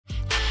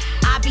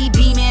be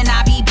beaming,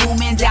 I be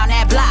booming down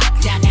that block.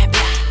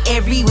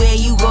 Everywhere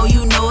you go,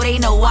 you know they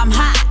know I'm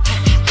hot.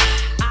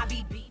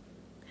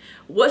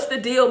 What's the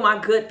deal, my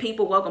good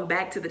people? Welcome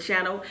back to the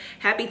channel.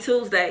 Happy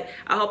Tuesday.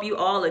 I hope you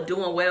all are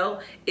doing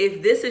well.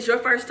 If this is your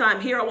first time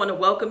here, I want to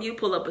welcome you.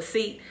 Pull up a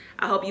seat.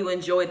 I hope you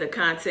enjoy the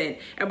content.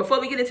 And before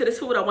we get into this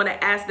food, I want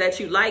to ask that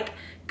you like,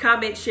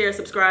 comment, share,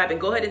 subscribe,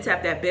 and go ahead and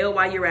tap that bell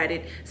while you're at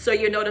it so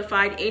you're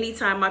notified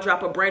anytime I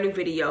drop a brand new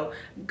video,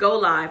 go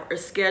live, or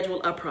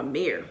schedule a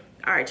premiere.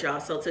 All right, y'all.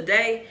 So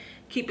today,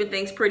 keeping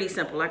things pretty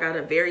simple. I got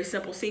a very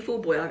simple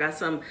seafood boil. I got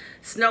some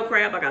snow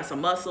crab, I got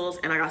some mussels,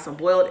 and I got some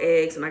boiled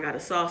eggs, and I got a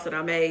sauce that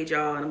I made,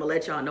 y'all, and I'm gonna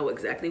let y'all know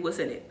exactly what's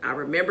in it. I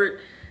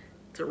remembered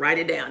to write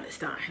it down this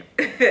time.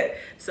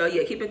 So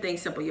yeah, keeping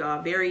things simple,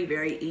 y'all. Very,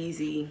 very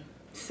easy,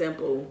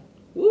 simple.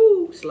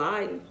 Woo,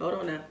 sliding. Hold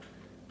on now.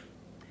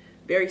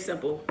 Very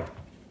simple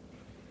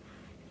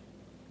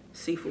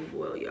seafood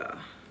boil, y'all.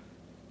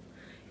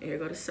 And here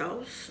go the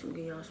sauce. Let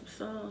me give y'all some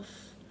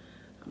sauce.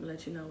 I'm gonna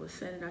let you know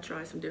what's in it. I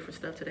tried some different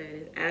stuff today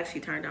and it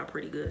actually turned out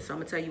pretty good. So I'm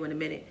gonna tell you in a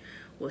minute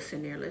what's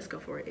in there. Let's go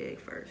for an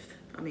egg first.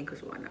 I mean,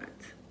 cause why not?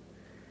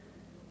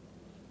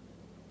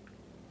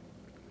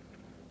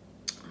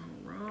 All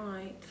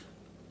right.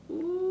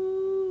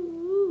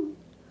 Ooh.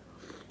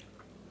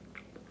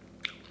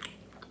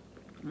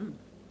 Mm.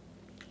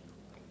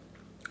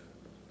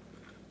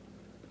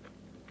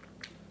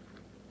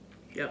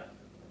 Yep.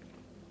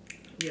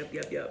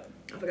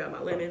 I forgot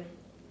my lemon,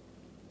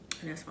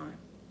 and that's fine.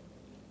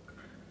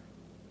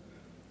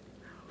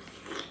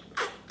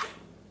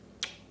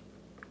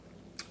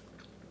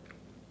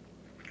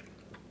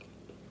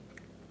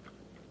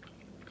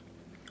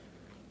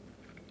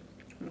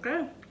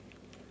 Okay.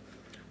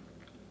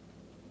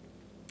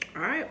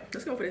 All right,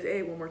 let's go for this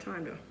egg one more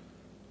time though.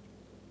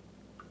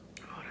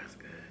 Oh, that's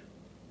good.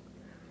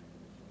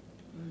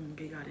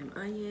 You got them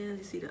onions.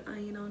 You see the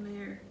onion on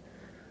there?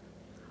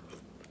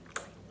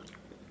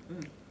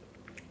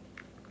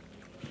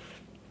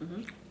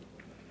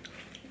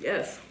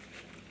 Yes.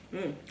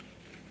 All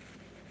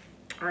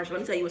right, so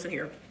let me tell you what's in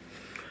here.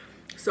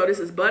 So this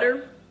is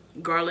butter,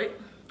 garlic.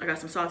 I got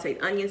some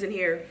sauteed onions in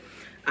here.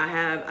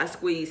 I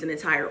squeezed an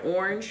entire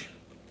orange.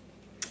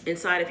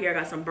 Inside of here, I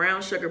got some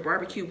brown sugar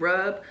barbecue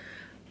rub,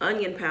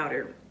 onion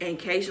powder, and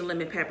Cajun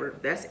lemon pepper.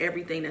 That's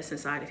everything that's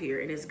inside of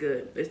here, and it's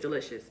good. It's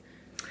delicious.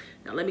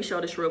 Now, let me show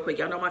this real quick.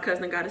 Y'all know my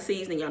cousin got a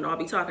seasoning. Y'all know I'll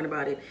be talking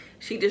about it.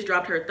 She just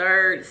dropped her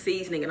third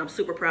seasoning, and I'm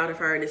super proud of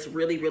her, and it's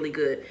really, really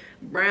good.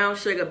 Brown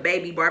sugar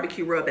baby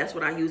barbecue rub. That's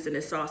what I used in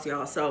this sauce,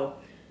 y'all. So,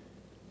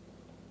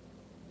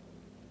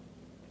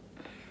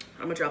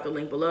 I'm going to drop the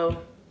link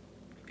below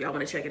if y'all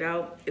want to check it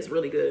out. It's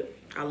really good.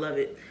 I love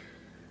it.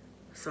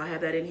 So I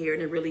have that in here,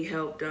 and it really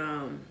helped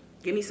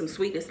give me some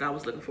sweetness that I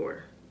was looking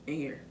for in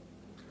here.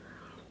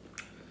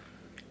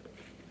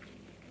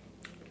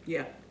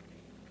 Yeah.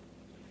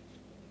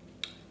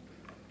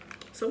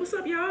 So what's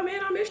up, y'all,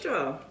 man? I missed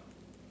y'all.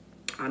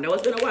 I know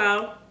it's been a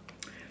while.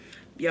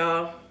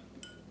 Y'all,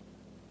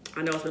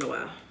 I know it's been a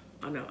while.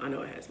 I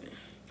know it has been.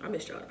 I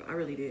missed y'all. I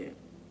really did.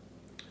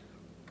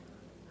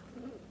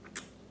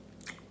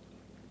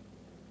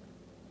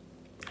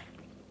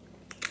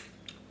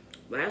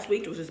 Last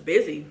week was just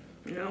busy.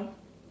 You know,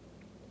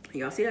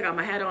 y'all see I got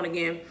my hat on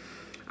again.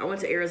 I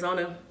went to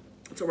Arizona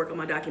to work on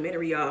my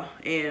documentary, y'all,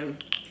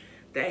 and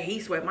that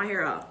heat swept my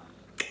hair out.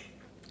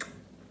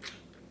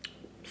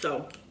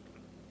 So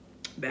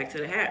back to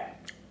the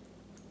hat.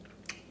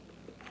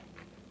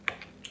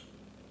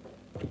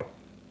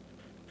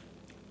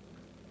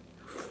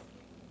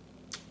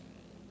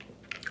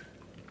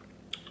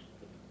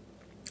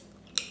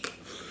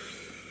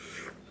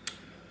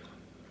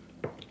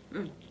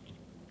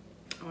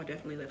 Oh, I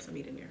definitely left some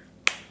meat in there.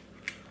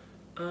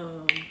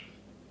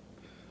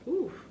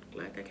 Ooh,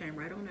 glad that came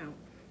right on out.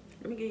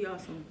 Let me give y'all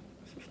some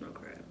snow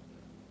crab.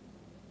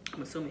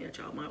 I'm assuming that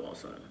y'all might want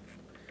some.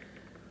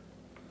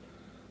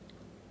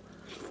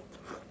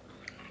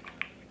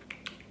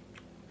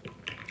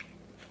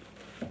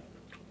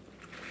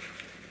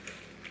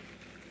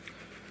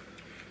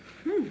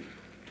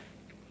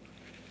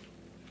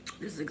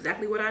 This is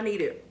exactly what I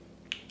needed.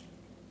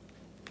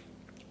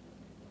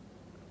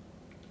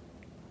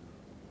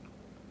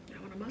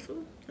 Y'all want a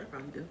mussel? I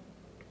probably do.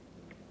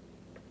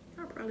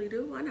 I probably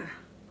do. Why not?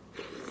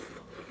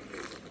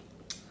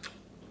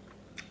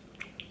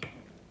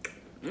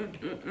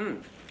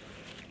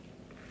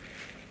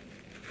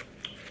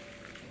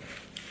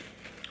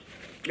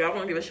 Y'all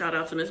want to give a shout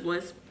out to Miss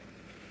Bliss.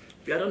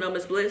 If y'all don't know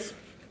Miss Bliss,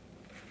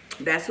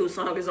 that's whose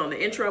song is on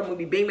the intro. We'll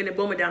be beaming and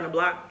booming down the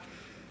block.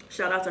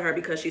 Shout out to her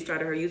because she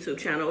started her YouTube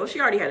channel. Well, she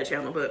already had a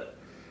channel, but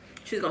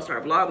she's going to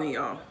start vlogging,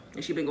 y'all.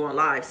 And she's been going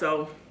live.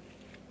 So,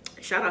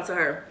 shout out to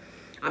her.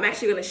 I'm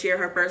actually going to share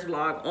her first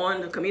vlog on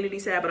the community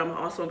tab, but I'm going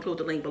to also include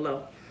the link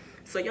below.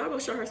 So, y'all go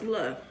show her some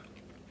love.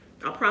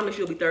 I promise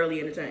you'll be thoroughly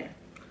entertained.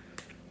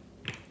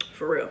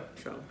 For real.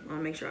 So, I'm going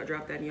to make sure I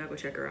drop that and y'all go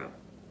check her out.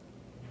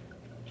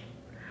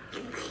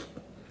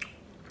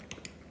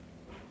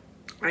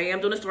 I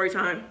am doing a story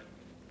time.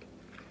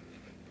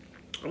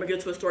 I'm going to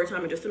get to a story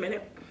time in just a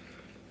minute.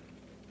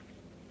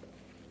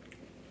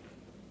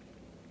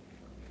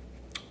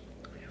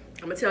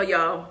 I'm gonna tell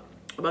y'all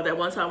about that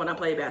one time when I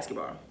played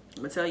basketball.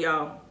 I'm gonna tell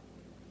y'all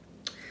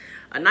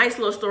a nice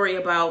little story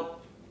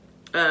about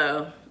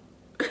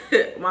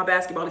my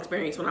basketball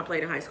experience when I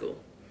played in high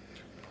school.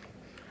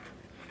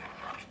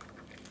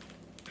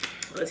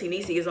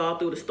 Auntie is all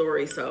through the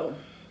story, so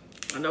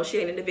I know she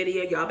ain't in the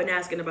video. Y'all been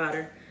asking about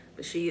her,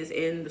 but she is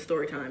in the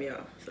story time,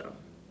 y'all. So.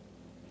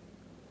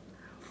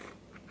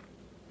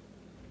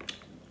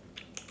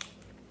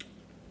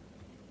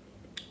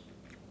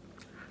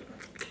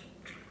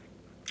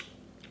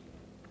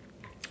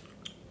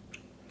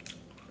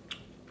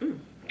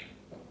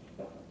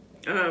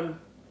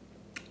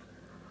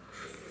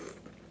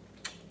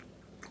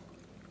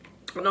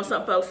 I know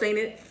some folks seen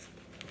it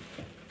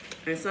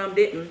and some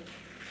didn't,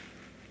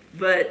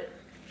 but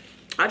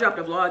I dropped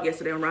a vlog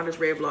yesterday on Rhonda's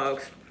Red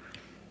Vlogs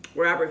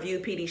where I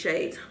reviewed PD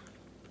Shades.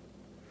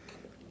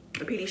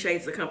 And PD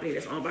Shades is a company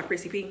that's owned by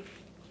Chrissy P.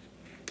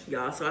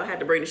 Y'all, so I had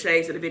to bring the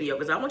shades to the video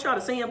because I want y'all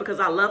to see them because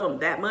I love them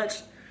that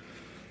much.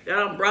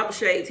 I brought the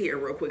shades here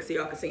real quick so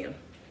y'all can see them.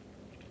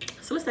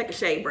 So let's take a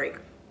shade break.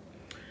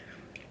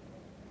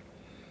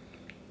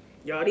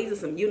 Y'all, these are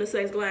some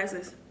unisex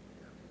glasses.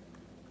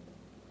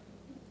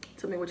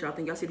 Tell me what y'all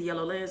think. Y'all see the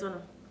yellow lens on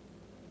them?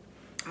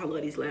 I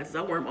love these glasses.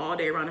 I wore them all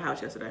day around the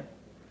house yesterday.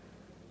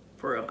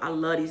 For real, I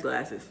love these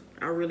glasses.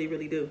 I really,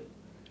 really do.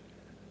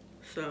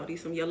 So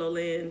these some yellow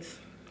lens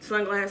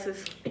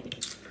sunglasses.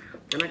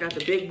 Then I got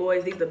the big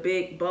boys. These are the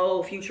big,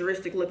 bold,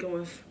 futuristic looking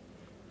ones.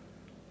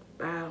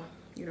 Wow.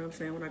 You know what I'm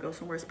saying? When I go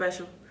somewhere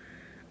special,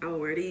 I will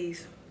wear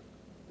these.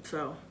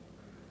 So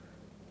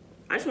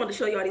I just wanted to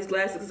show y'all these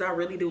glasses because I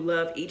really do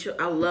love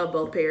I love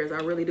both pairs.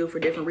 I really do for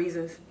different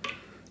reasons.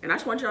 And I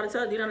just want y'all to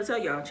tell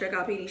y'all, check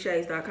out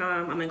pdshades.com.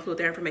 I'm gonna include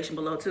their information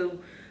below too.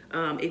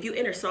 If you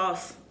enter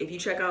Sauce, if you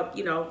check out,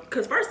 you know,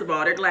 because first of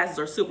all, their glasses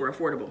are super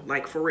affordable,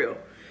 like for real.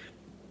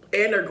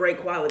 And they're great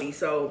quality.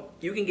 So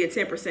you can get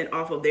 10%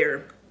 off of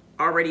their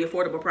already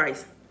affordable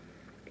price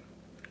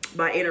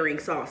by entering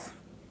Sauce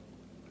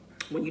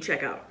when you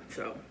check out.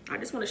 So I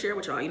just want to share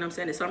with y'all, you know what I'm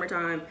saying? It's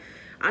summertime.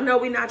 I know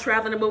we're not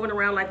traveling and moving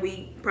around like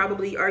we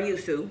probably are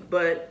used to,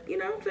 but you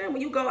know what I'm saying?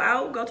 When you go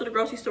out, go to the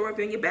grocery store, if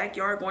you're in your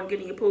backyard, going to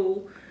get in your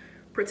pool,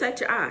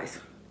 protect your eyes.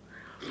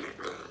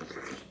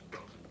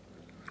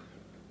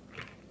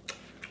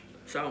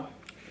 So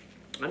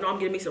I know I'm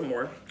getting me some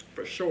more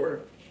for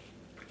sure.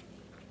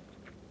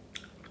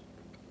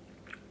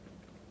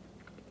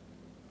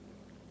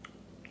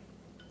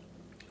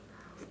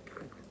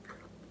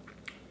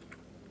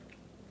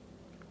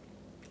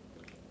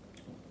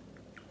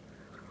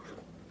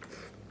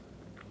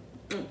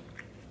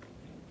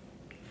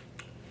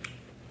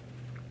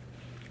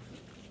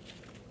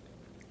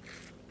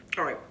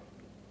 All right,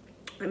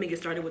 let me get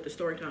started with the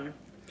story time.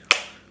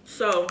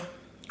 So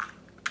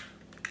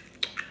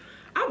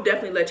I'll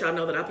definitely let y'all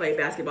know that I played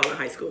basketball in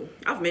high school.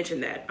 I've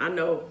mentioned that. I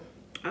know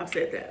I've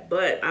said that,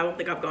 but I don't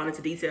think I've gone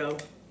into detail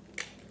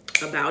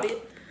about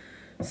it.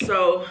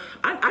 So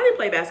I didn't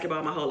play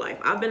basketball my whole life.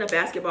 I've been a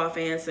basketball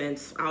fan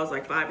since I was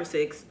like 5 or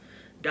 6,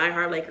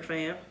 diehard Laker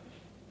fan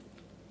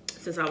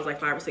since I was like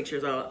 5 or 6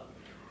 years old.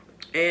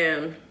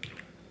 And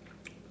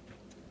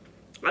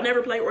I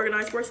never played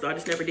organized sports though, I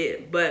just never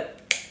did. But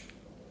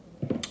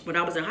when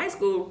I was in high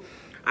school,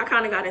 I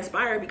kind of got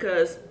inspired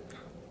because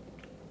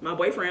my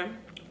boyfriend,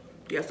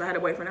 yes, I had a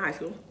boyfriend in high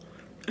school.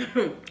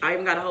 I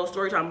even got a whole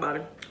story time about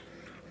him.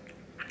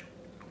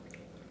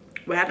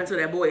 What happened to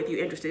that boy, if you're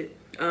interested.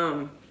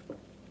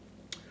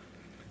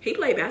 He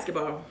played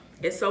basketball,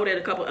 and so did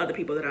a couple other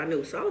people that I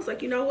knew. So I was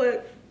like, you know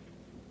what?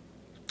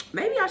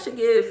 Maybe I should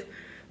give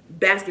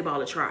basketball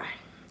a try.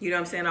 You know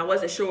what I'm saying? I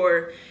wasn't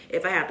sure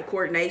if I had the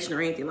coordination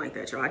or anything like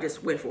that, y'all. I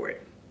just went for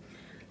it.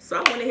 So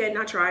I went ahead and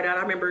I tried out.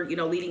 I remember, you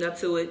know, leading up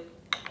to it,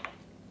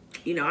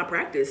 you know, I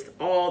practiced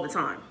all the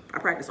time.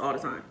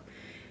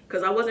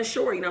 Because I wasn't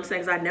sure, you know what I'm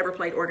saying? Because I'd never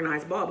played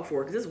organized ball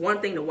before. Because it's one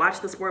thing to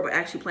watch the sport, but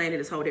actually playing it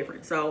is whole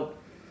different. So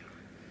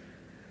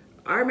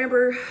I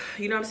remember,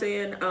 you know what I'm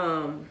saying,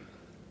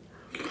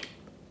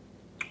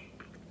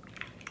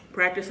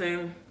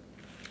 practicing,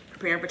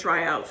 preparing for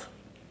tryouts.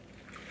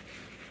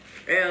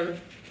 And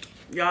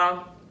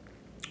y'all,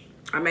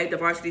 I made the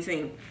varsity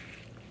team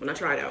when I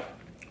tried out.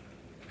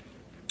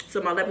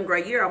 So my 11th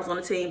grade year, I was on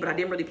the team, but I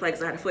didn't really play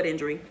because I had a foot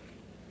injury.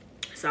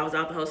 So I was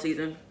out the whole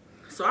season.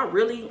 So I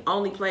really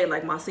only played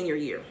like my senior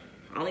year.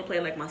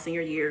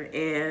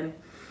 And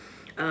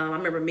I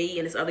remember me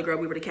and this other girl,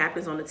 we were the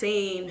captains on the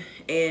team.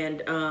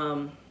 And,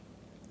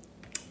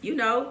 you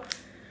know,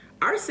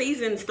 our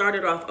season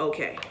started off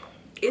okay.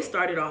 It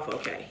started off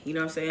okay. You know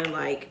what I'm saying?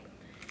 Like,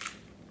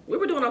 we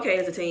were doing okay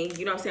as a team.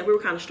 You know what I'm saying? We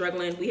were kind of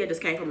struggling. We had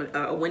just came from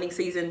a winning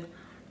season.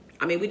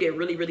 I mean, we did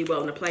really, really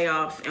well in the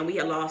playoffs, and we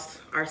had lost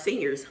our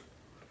seniors.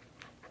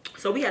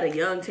 So we had a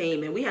young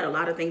team, and we had a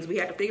lot of things we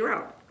had to figure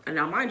out. And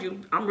now, mind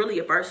you, I'm really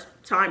a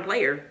first-time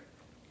player.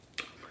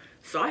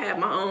 So I had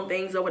my own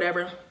things or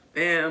whatever,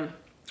 and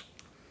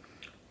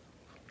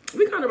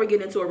we kind of were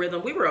getting into a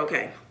rhythm. We were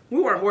okay.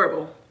 We weren't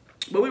horrible,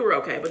 but we were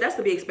okay. But that's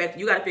to be expected.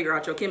 You got to figure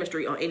out your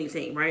chemistry on any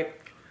team, right?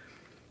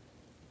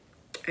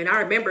 And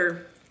I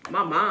remember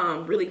my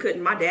mom really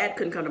couldn't, my dad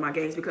couldn't come to my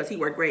games because he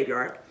worked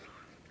graveyard.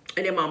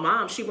 And then my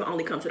mom, she would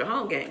only come to the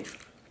home games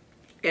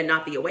and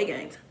not the away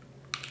games.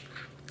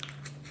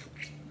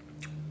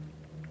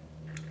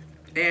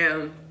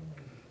 And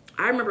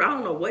I remember, I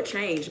don't know what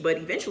changed, but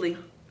eventually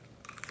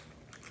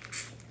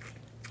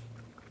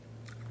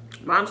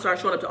Mom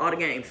started showing up to all the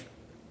games,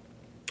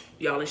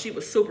 y'all, and she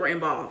was super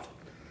involved.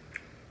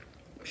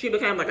 She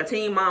became like a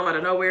teen mom out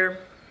of nowhere,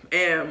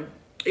 and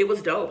it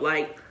was dope.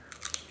 Like,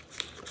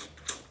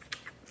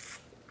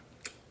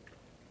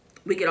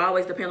 we could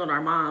always depend on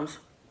our moms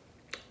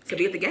to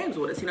be at the games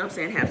with us, you know what I'm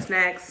saying? Have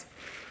snacks,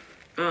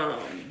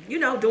 you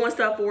know, doing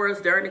stuff for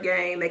us during the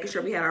game, making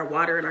sure we had our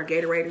water and our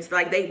Gatorade and stuff.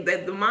 Like,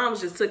 the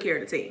moms just took care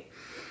of the team.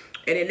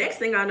 And the next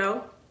thing I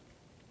know,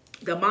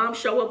 the moms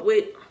show up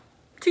with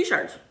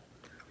t-shirts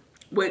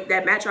with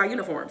that match our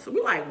uniforms. So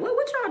we're like,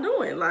 what y'all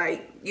doing?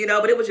 Like, you know,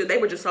 but it was just, they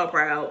were just so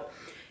proud.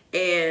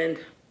 And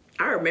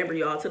I remember,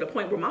 y'all, to the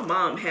point where my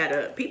mom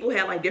had people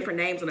had like different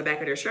names on the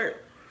back of their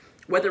shirt,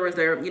 whether it was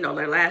their, you know,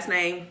 their last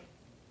name,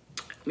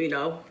 you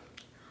know.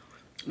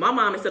 My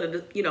mom, instead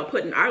of, you know,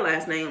 putting our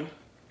last name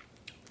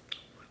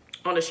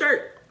on the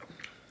shirt,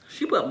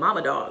 she put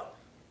Mama Dog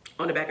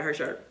on the back of her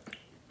shirt.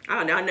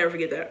 I'll never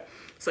forget that.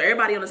 So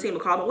everybody on the team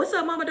would call me, what's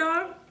up, Mama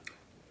Dog?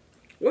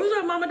 What's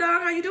up, Mama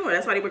Dog? How you doing?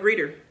 That's why they would greet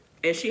her.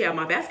 And she had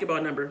my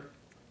basketball number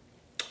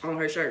on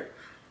her shirt.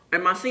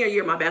 And my senior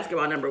year, my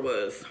basketball number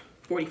was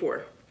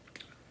 44.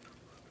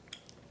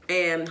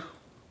 And,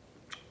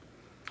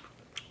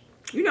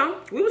 you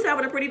know, we was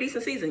having a pretty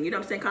decent season. You know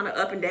what I'm saying? Kind of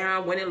up and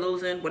down, winning,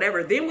 losing,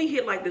 whatever. Then we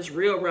hit like this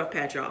real rough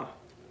patch, y'all.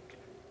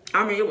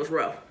 I mean, it was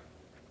rough.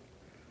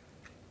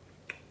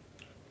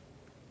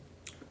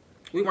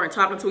 We weren't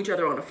talking to each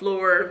other on the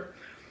floor.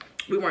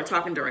 We weren't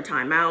talking during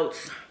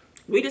timeouts.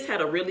 We just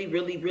had a really,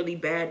 really, really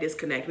bad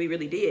disconnect. We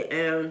really did.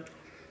 And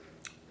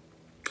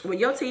when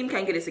your team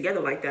can't get it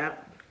together like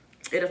that,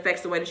 it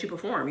affects the way that you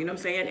perform. You know what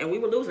I'm saying? And we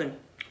were losing.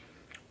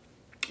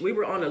 We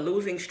were on a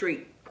losing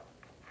streak.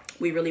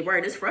 We really were.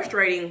 It's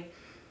frustrating.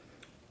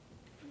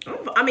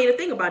 I mean, the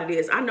thing about it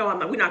is, I know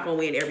we're not going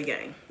to win every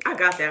game. I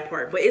got that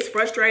part. But it's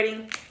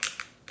frustrating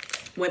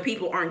when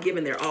people aren't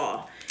giving their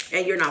all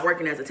and you're not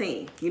working as a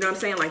team. You know what I'm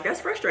saying? Like, that's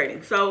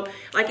frustrating. So,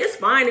 like, it's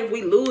fine if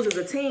we lose as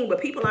a team,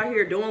 but people out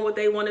here doing what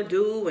they want to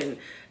do and,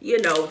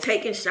 you know,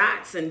 taking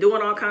shots and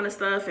doing all kind of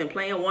stuff and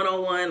playing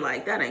one-on-one,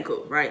 like, that ain't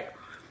cool, right?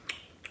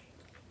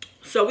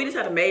 So we just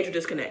had a major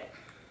disconnect.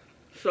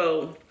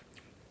 So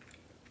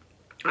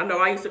I know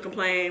I used to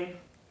complain.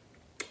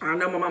 I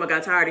know my mama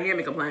got tired of hearing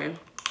me complain.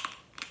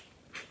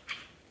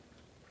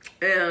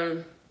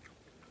 And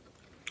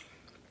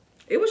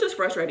it was just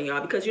frustrating,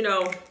 y'all, because, you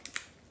know,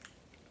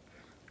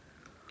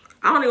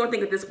 I don't even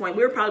think at this point,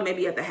 we were probably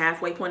maybe at the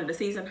halfway point of the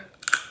season.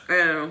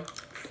 And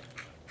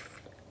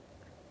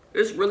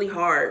it's really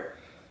hard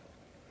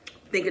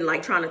thinking,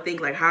 like, trying to think,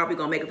 like, how are we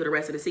going to make it through the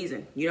rest of the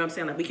season? You know what I'm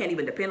saying? Like, we can't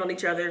even depend on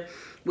each other.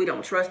 We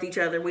don't trust each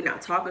other. We're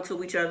not talking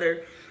to each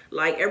other.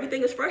 Like,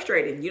 everything is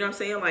frustrating. You know what I'm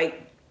saying?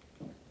 Like,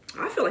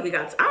 I feel like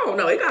I don't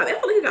know. I feel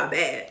like it got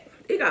bad.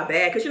 It got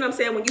bad. Because, you know what I'm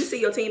saying? When you see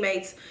your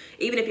teammates,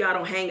 even if y'all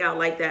don't hang out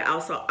like that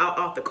out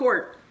off the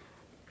court,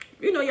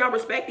 you know, y'all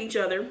respect each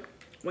other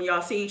when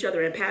y'all see each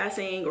other in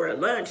passing or at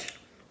lunch.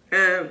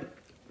 And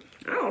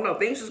I don't know.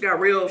 Things just got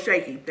real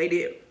shaky. They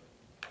did.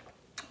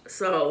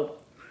 So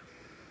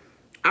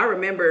I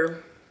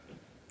remember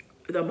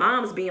the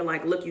moms being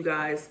like, look, you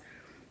guys,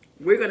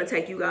 we're going to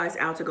take you guys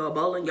out to go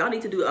bowling. Y'all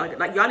need to do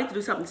y'all need to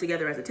do something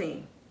together as a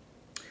team.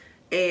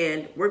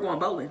 And we're going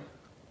bowling.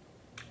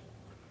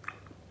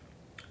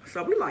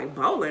 So we like,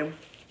 bowling?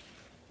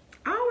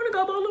 I don't want to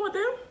go bowling with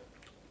them.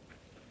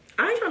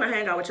 I ain't trying to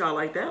hang out with y'all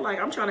like that. Like,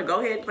 I'm trying to go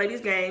ahead and play these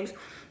games,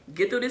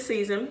 get through this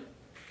season.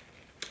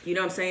 You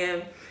know what I'm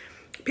saying?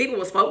 People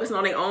was focusing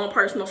on their own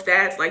personal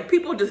stats. Like,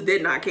 people just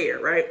did not care,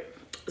 right?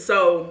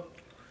 So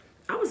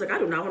I was like, I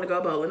do not want to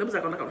go bowling. It was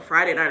like on a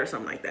Friday night or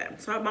something like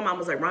that. So my mom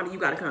was like, Rhonda, you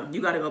got to come.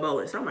 You got to go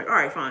bowling. So I'm like, all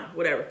right, fine,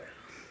 whatever.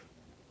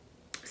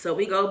 So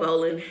we go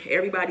bowling.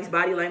 Everybody's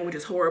body language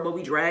is horrible.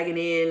 We dragging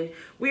in.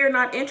 We are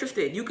not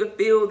interested. You could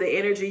feel the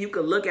energy. You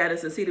could look at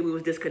us and see that we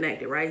was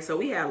disconnected, right? So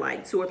we had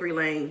like 2 or 3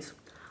 lanes.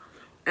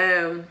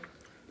 You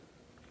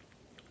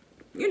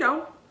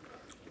know,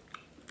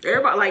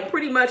 everybody, like,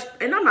 pretty much,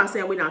 and I'm not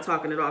saying we're not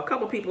talking at all. A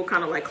couple people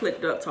kind of like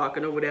clicked up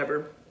talking or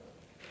whatever.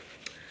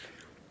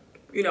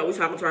 You know, we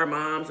talking to our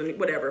moms and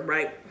whatever,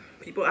 right?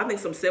 People, I think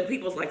some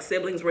people's like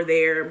siblings were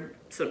there.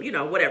 Some, you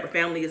know, whatever,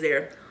 family is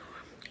there.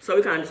 So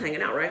we kind of just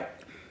hanging out, right?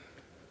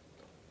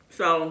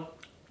 So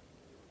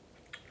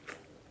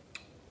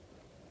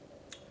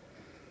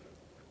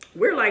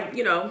we're like,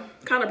 you know,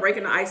 kind of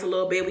breaking the ice a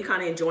little bit. We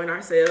kind of enjoying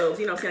ourselves,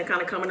 you know, kind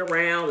of coming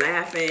around,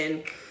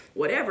 laughing,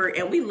 whatever.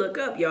 And we look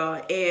up,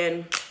 y'all,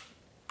 and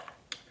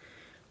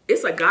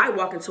it's a guy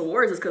walking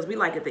towards us because we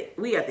at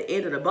the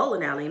end of the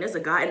bowling alley, and there's a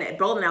guy, and that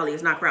bowling alley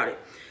is not crowded.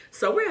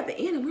 So we're at the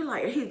end, and we're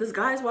like, this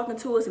guy's walking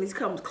to us, and he's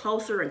coming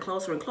closer and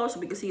closer and closer.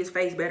 We can see his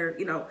face better,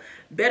 you know,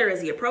 better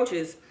as he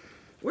approaches.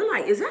 We're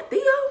like, is that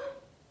Theo?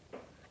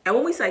 And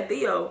when we say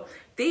Theo,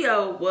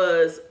 Theo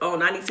was on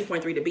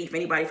 92.3 The Beef.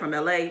 Anybody from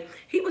LA?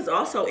 He was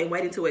also in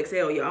Waiting to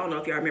Exhale. Y'all, I don't know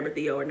if y'all remember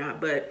Theo or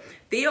not, but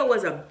Theo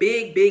was a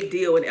big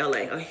deal in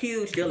LA, a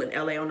huge deal in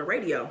LA on the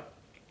radio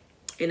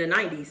in the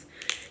 90s.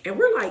 And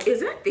we're like,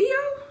 is that Theo?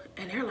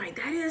 And they're like,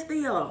 that is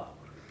Theo.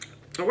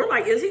 And we're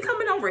like, is he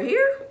coming over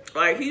here?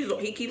 Like,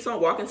 he keeps on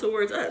walking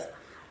towards us.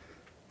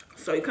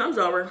 So he comes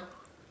over,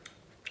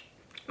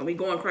 and we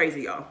going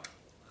crazy, y'all.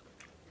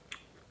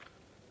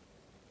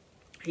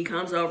 He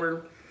comes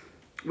over.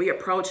 We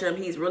approach him.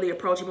 He's really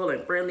approachable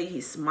and friendly.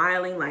 He's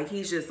smiling. Like,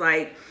 he's just,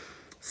 like,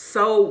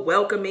 so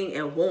welcoming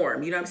and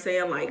warm. You know what I'm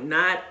saying? Like,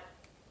 not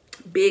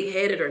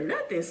big-headed or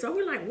nothing. So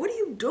we're like, what are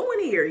you doing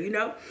here, you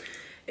know?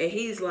 And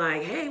he's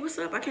like, hey, what's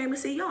up? I came to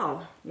see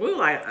y'all. We're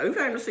like, you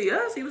came to see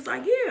us? He was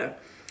like, yeah.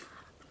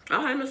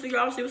 I came to see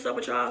y'all, see what's up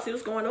with y'all, see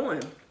what's going on,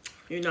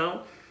 you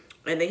know?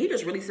 And then he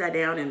just really sat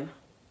down and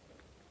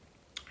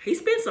he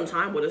spent some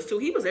time with us, too.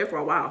 He was there for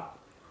a while.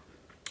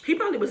 He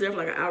probably was there for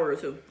like an hour or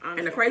two.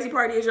 And the crazy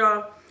part is,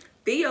 y'all,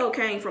 Theo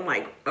came from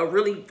like a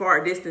really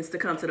far distance to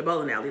come to the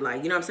bowling alley.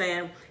 Like, you know what I'm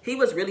saying? He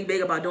was really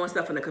big about doing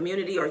stuff in the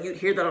community, or you'd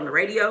hear that on the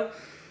radio.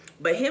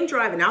 But him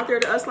driving out there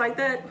to us like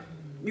that,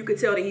 you could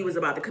tell that he was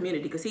about the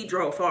community because he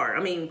drove far.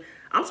 I mean,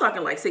 I'm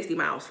talking like 60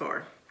 miles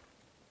far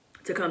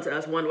to come to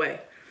us one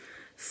way.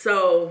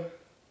 So,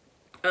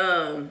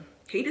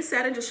 he just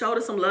sat and just showed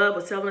us some love,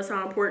 was telling us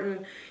how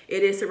important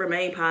it is to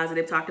remain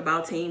positive, talked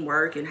about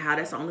teamwork and how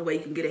that's the only way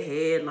you can get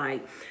ahead.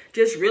 Like,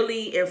 just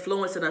really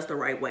influencing us the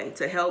right way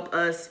to help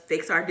us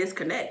fix our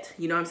disconnect.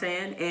 You know what I'm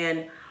saying?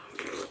 And,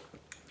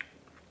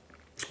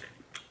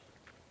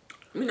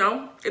 you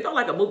know, it felt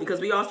like a movie because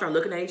we all started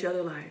looking at each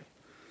other like,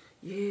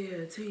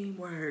 yeah,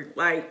 teamwork.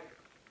 Like,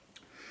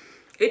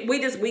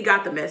 we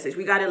got the message.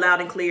 We got it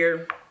loud and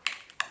clear.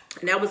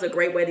 And that was a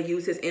great way to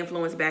use his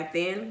influence back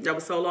then. That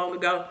was so long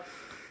ago.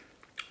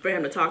 For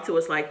him to talk to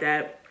us like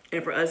that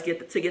and for us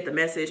to get the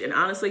message. And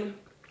honestly,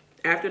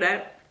 after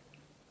that,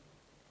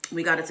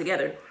 we got it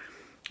together.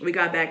 We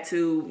got back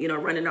to, you know,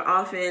 running the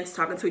offense,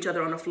 talking to each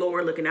other on the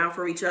floor, looking out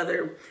for each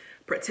other,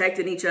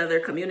 protecting each other,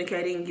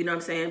 communicating, you know what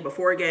I'm saying,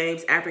 before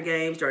games, after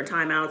games, during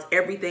timeouts.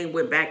 Everything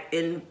went back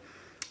in,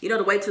 you know,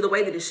 the way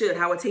that it should,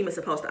 how a team is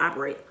supposed to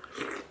operate.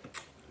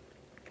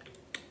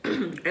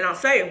 And I'll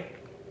say,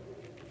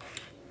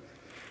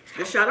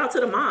 just shout out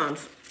to the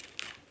moms.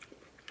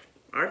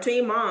 Our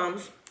team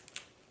moms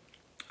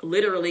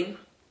literally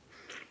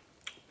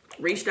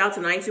reached out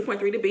to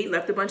 92.3 The Beat,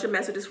 left a bunch of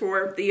messages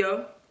for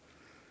Theo,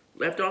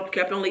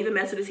 kept on leaving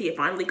messages. He had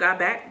finally got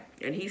back,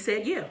 and he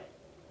said, yeah,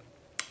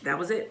 that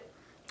was it.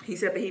 He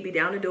said that he'd be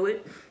down to do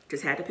it,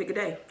 just had to pick a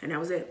day, and that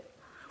was it.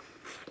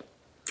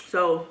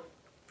 So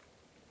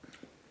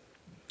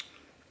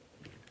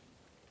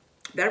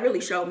that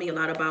really showed me a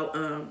lot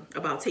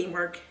about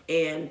teamwork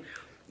and,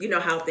 you know,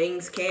 how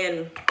things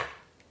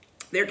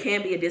there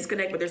can be a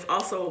disconnect, but there's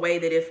also a way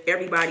that if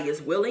everybody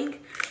is willing,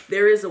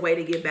 there is a way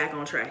to get back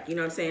on track. You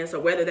know what I'm saying?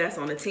 So whether that's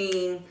on a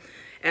team,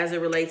 as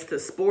it relates to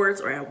sports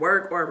or at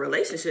work or a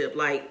relationship,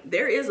 like,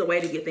 there is a way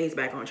to get things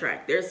back on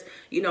track. There's,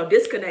 you know,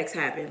 disconnects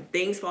happen,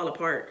 things fall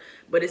apart,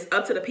 but it's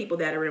up to the people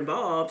that are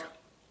involved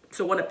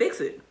to want to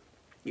fix it.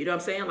 You know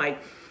what I'm saying?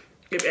 Like,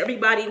 if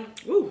everybody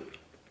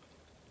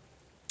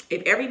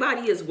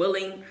is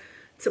willing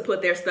to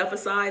put their stuff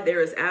aside,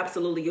 there is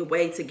absolutely a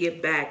way to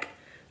get back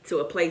to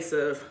a place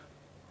of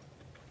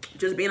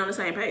just being on the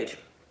same page,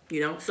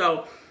 you know?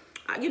 So,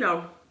 you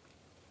know,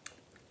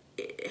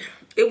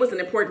 it was an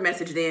important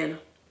message then,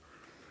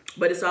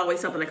 but it's always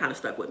something that kind of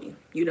stuck with me,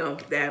 you know,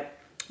 that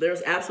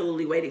there's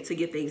absolutely a way to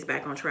get things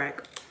back on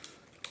track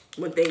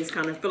when things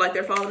kind of feel like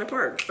they're falling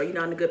apart, but you're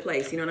not in a good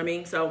place, you know what I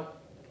mean? So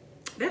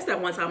that's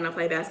that one time when I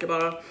played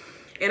basketball.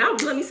 And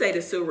let me say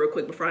this too real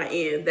quick before I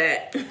end,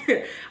 that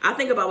I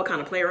think about what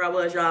kind of player I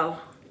was, y'all.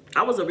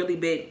 I was a really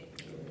big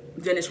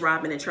Dennis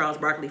Rodman and Charles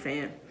Barkley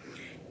fan.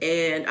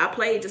 And I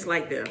played just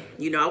like them.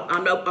 You know,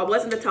 I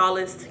wasn't the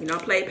tallest. You know, I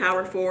played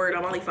power forward.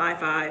 I'm only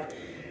 5'5",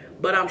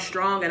 but I'm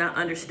strong and I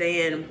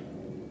understand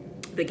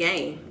the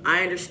game.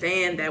 I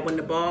understand that when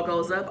the ball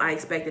goes up, I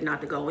expect it not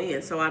to go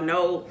in. So I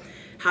know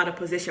how to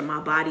position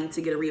my body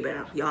to get a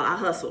rebound. Y'all, I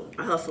hustle.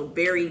 I hustle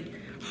very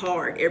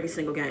hard every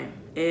single game.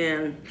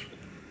 And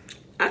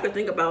I could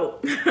think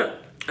about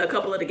a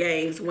couple of the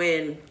games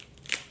when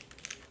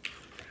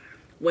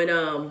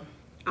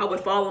I would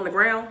fall on the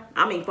ground.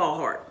 I mean, fall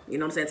hard. You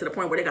know what I'm saying? To the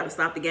point where they got to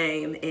stop the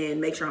game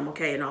and make sure I'm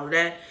okay and all of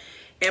that.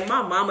 And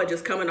my mama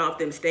just coming off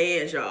them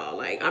stands, y'all.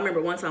 Like, I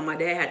remember one time my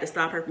dad had to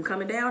stop her from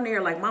coming down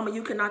there. Like, mama,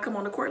 you cannot come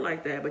on the court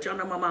like that. But y'all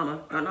know my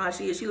mama. I know how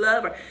she is. She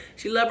love her.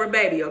 She love her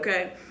baby,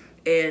 okay?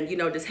 And, you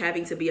know, just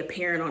having to be a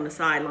parent on the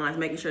sidelines,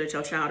 making sure that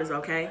your child is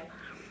okay.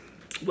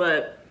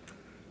 But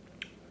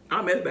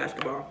I miss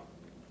basketball.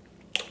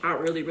 I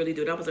really, really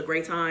do. That was a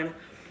great time.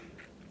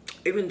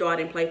 Even though I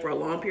didn't play for a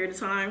long period of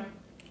time,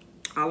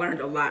 I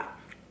learned a lot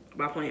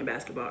by playing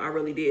basketball. I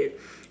really did.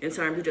 In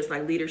terms of just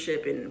like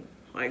leadership and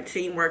like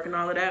teamwork and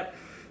all of that.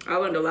 I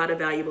learned a lot of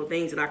valuable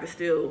things that I can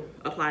still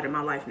apply to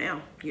my life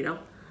now, you know?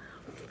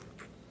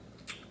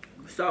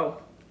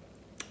 So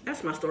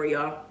that's my story,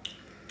 y'all.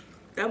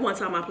 That one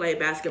time I played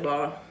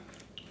basketball.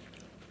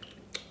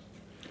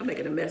 I'm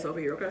making a mess over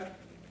here, okay?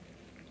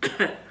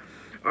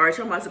 All right,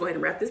 y'all, I'm about to go ahead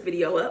and wrap this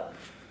video up.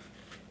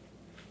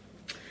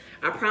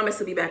 I promise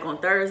to be back on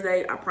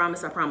Thursday. I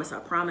promise.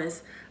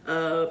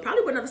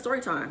 Probably with another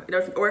story time.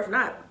 Or if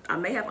not, I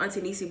may have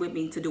Auntie Niecy with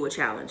me to do a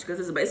challenge because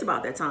it's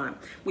about that time.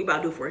 We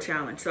about due for a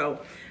challenge. So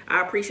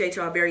I appreciate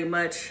y'all very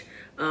much.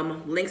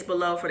 Links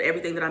below for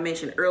everything that I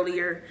mentioned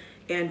earlier.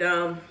 And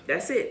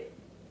that's it.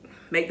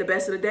 Make the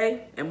best of the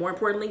day. And more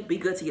importantly, be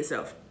good to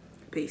yourself.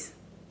 Peace.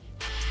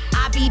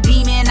 I be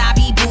beaming, I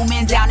be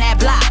booming down that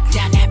block.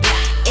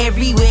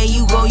 Everywhere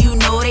you go, you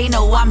know they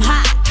know I'm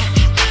hot.